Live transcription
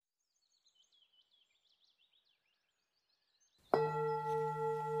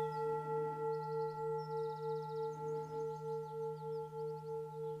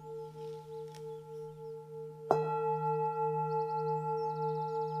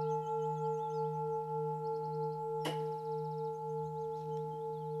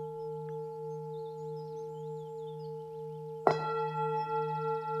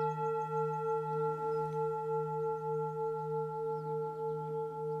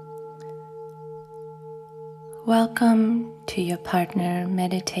Welcome to your partner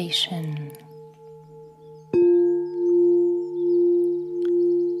meditation.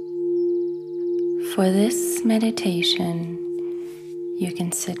 For this meditation, you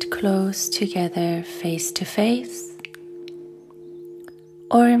can sit close together face to face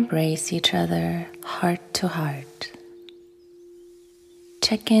or embrace each other heart to heart.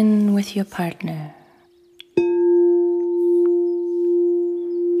 Check in with your partner.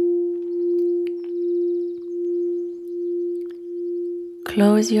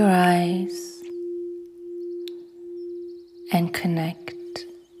 Close your eyes and connect.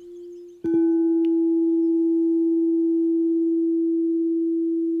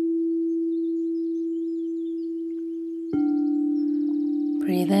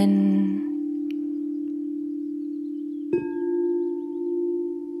 Breathe in.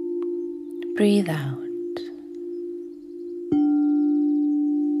 Breathe out.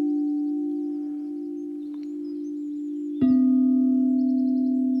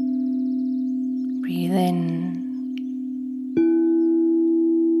 Breathe in.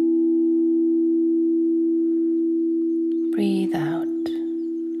 Breathe out.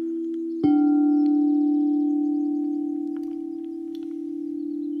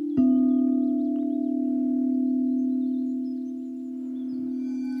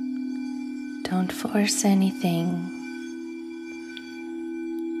 Don't force anything.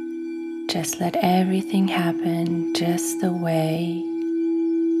 Just let everything happen just the way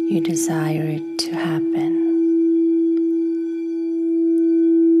you desire it to happen.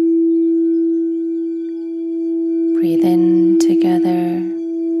 Breathe in together.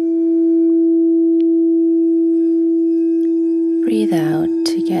 Breathe out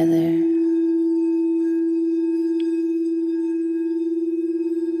together.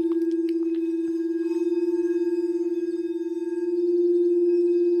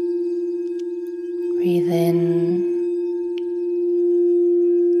 Breathe in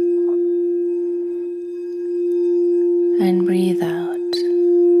and breathe out.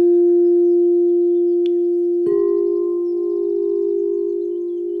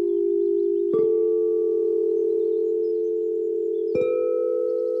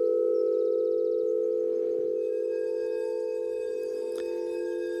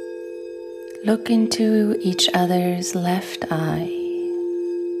 Look into each other's left eye.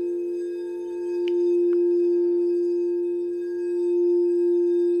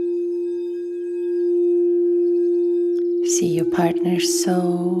 See your partner's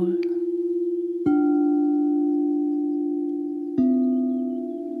soul.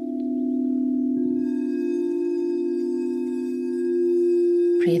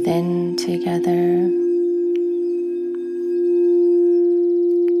 Breathe in together.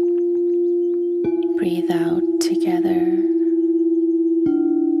 Breathe out together.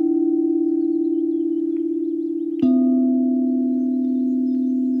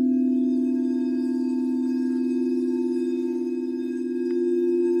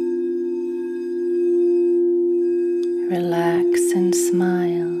 Relax and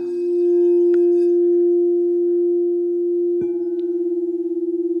smile.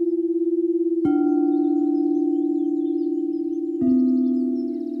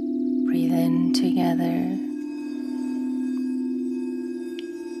 Breathe in together.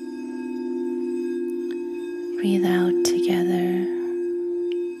 Breathe out together.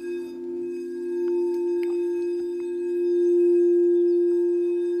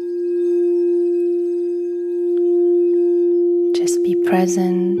 Just be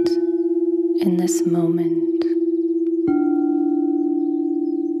present in this moment.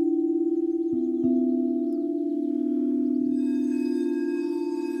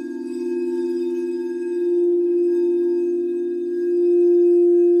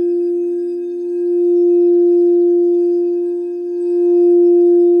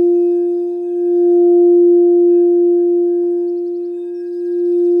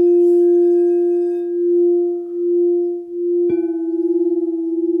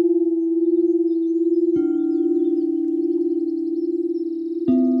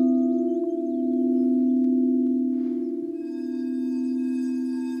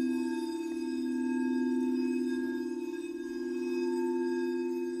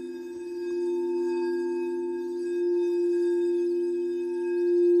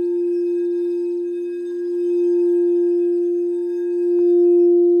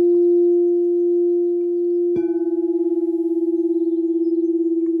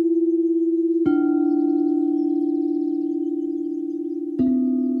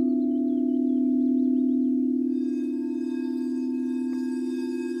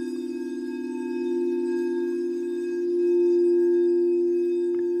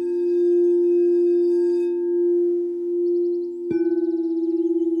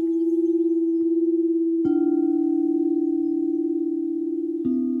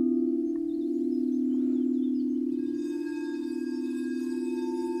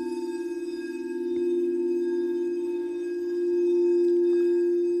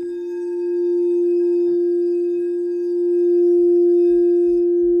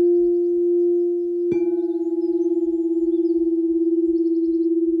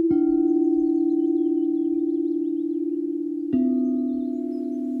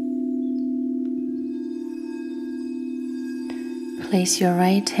 Place your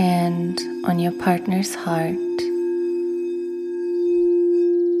right hand on your partner's heart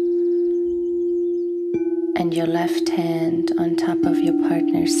and your left hand on top of your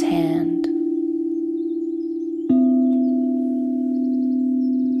partner's hand.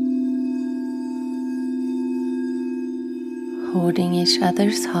 Holding each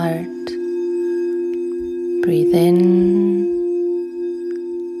other's heart, breathe in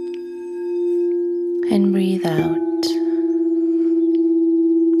and breathe out.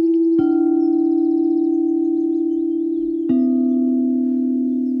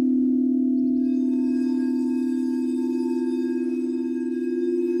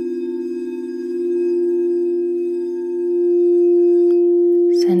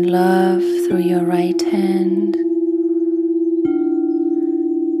 Send love through your right hand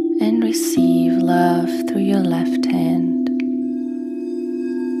and receive love through your left hand.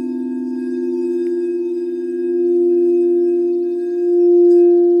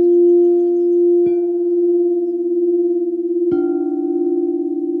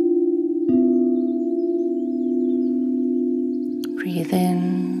 Breathe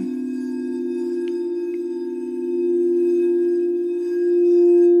in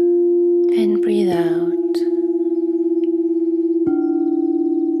and breathe out.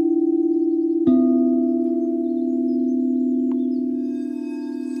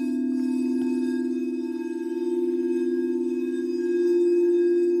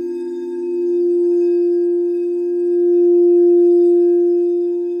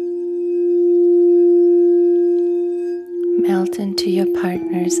 Melt into your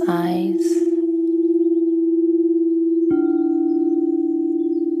partner's eyes.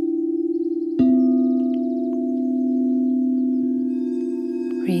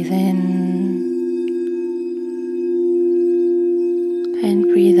 Breathe in and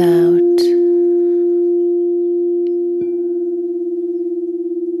breathe out.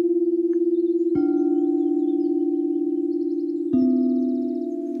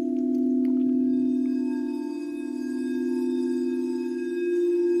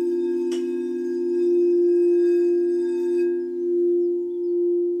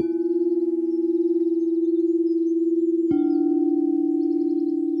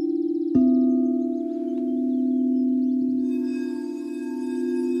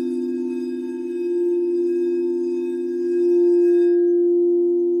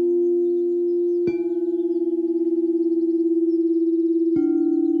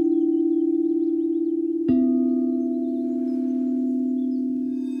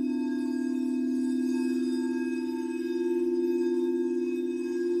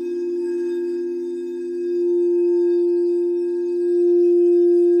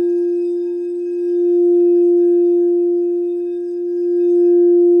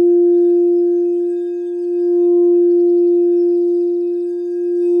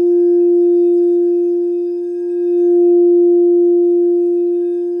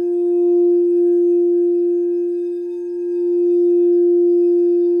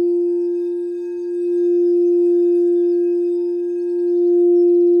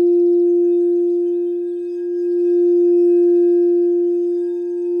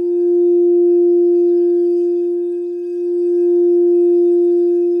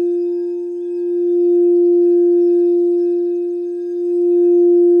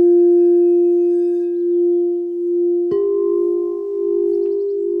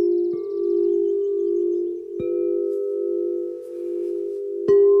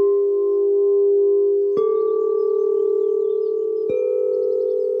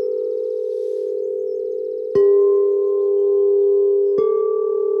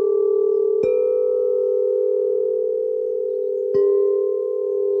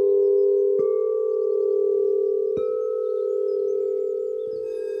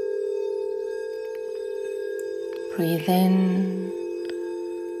 Breathe in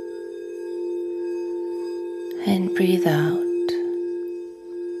and breathe out.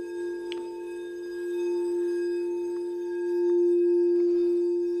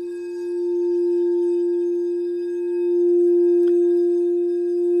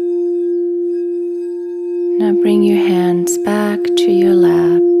 Now bring your hands back to your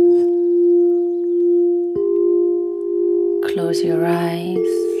lap. Close your eyes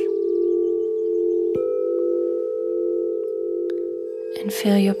and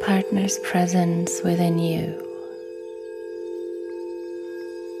feel your partner's presence within you.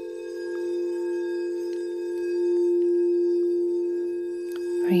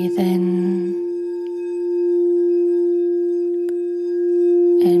 Breathe in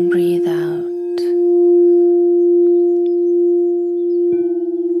and breathe out.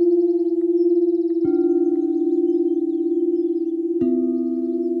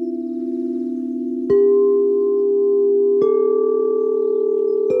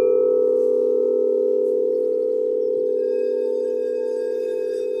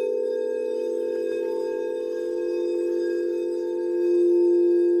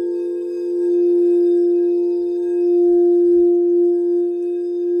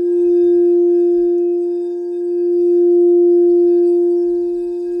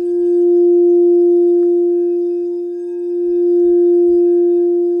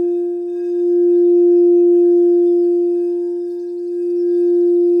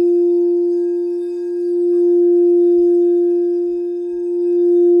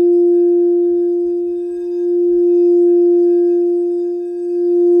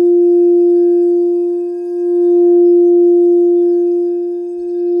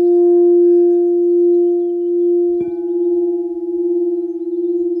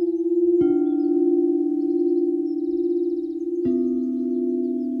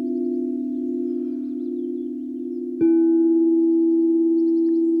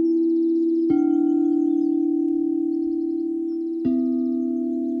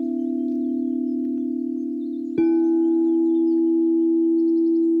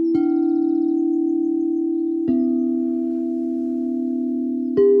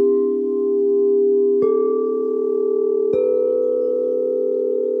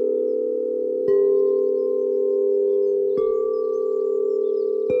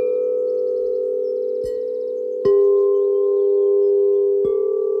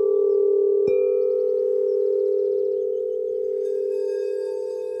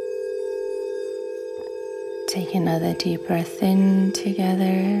 take another deep breath in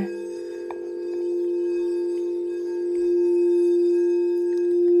together.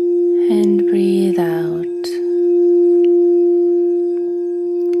 And breathe out.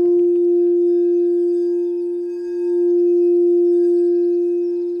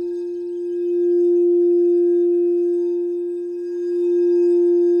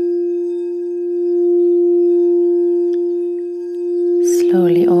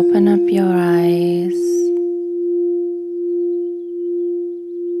 Slowly open up your eyes.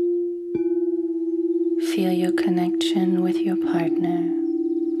 Feel your connection with your partner.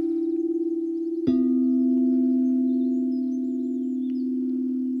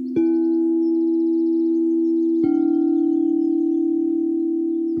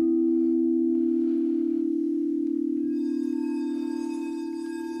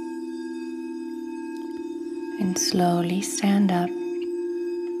 And slowly stand up.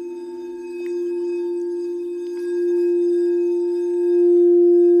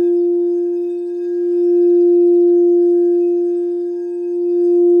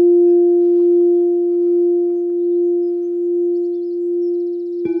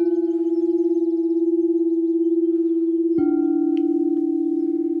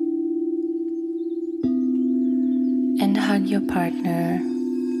 And hug your partner,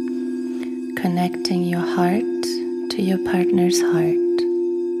 connecting your heart to your partner's heart.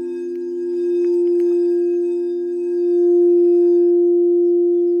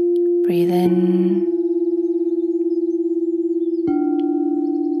 Breathe in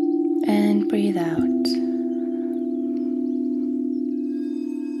and breathe out.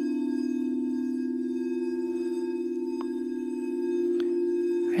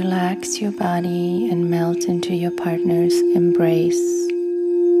 Relax your body and melt into your partner's embrace.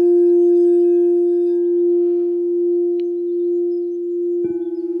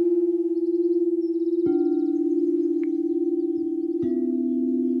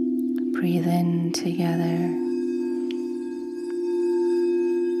 Breathe in together.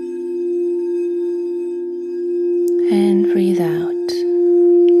 And breathe out.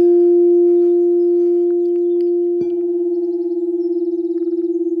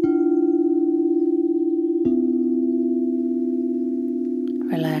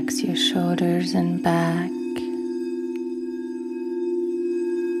 Relax your shoulders and back.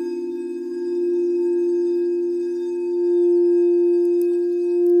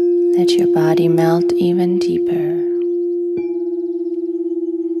 Let your body melt even deeper.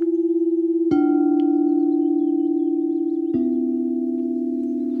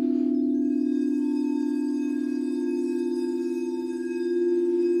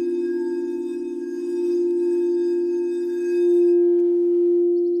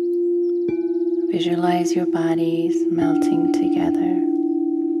 Visualize your bodies melting together.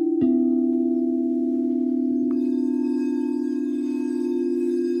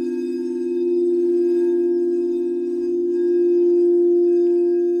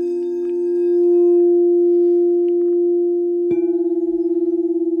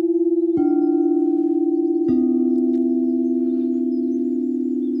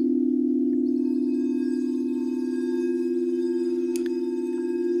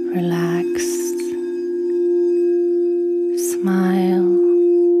 Relax, smile,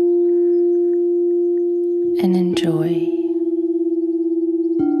 and enjoy.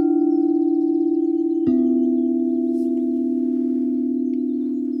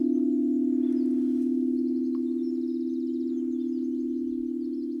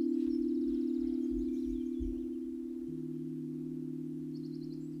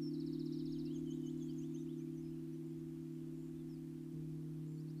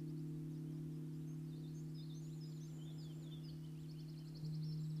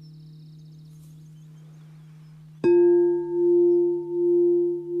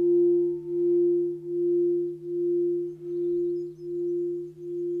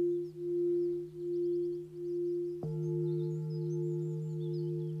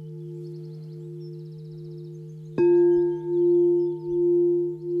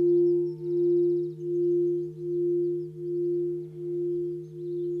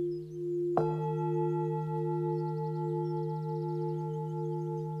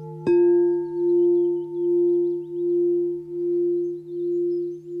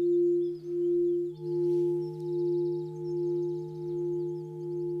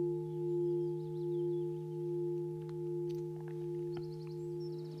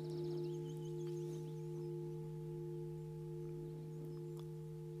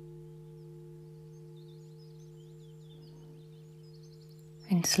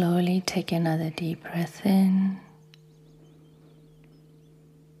 And slowly take another deep breath in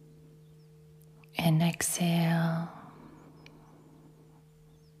and exhale. exhale.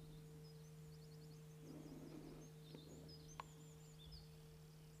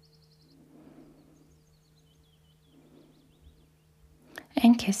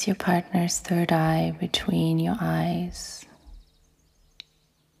 And kiss your partner's third eye between your eyes.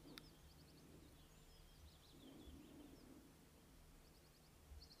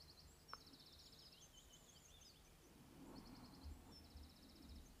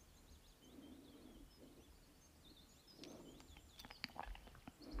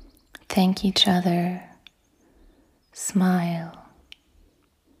 Thank each other. Smile.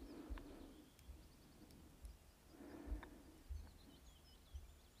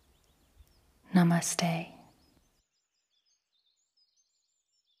 Namaste.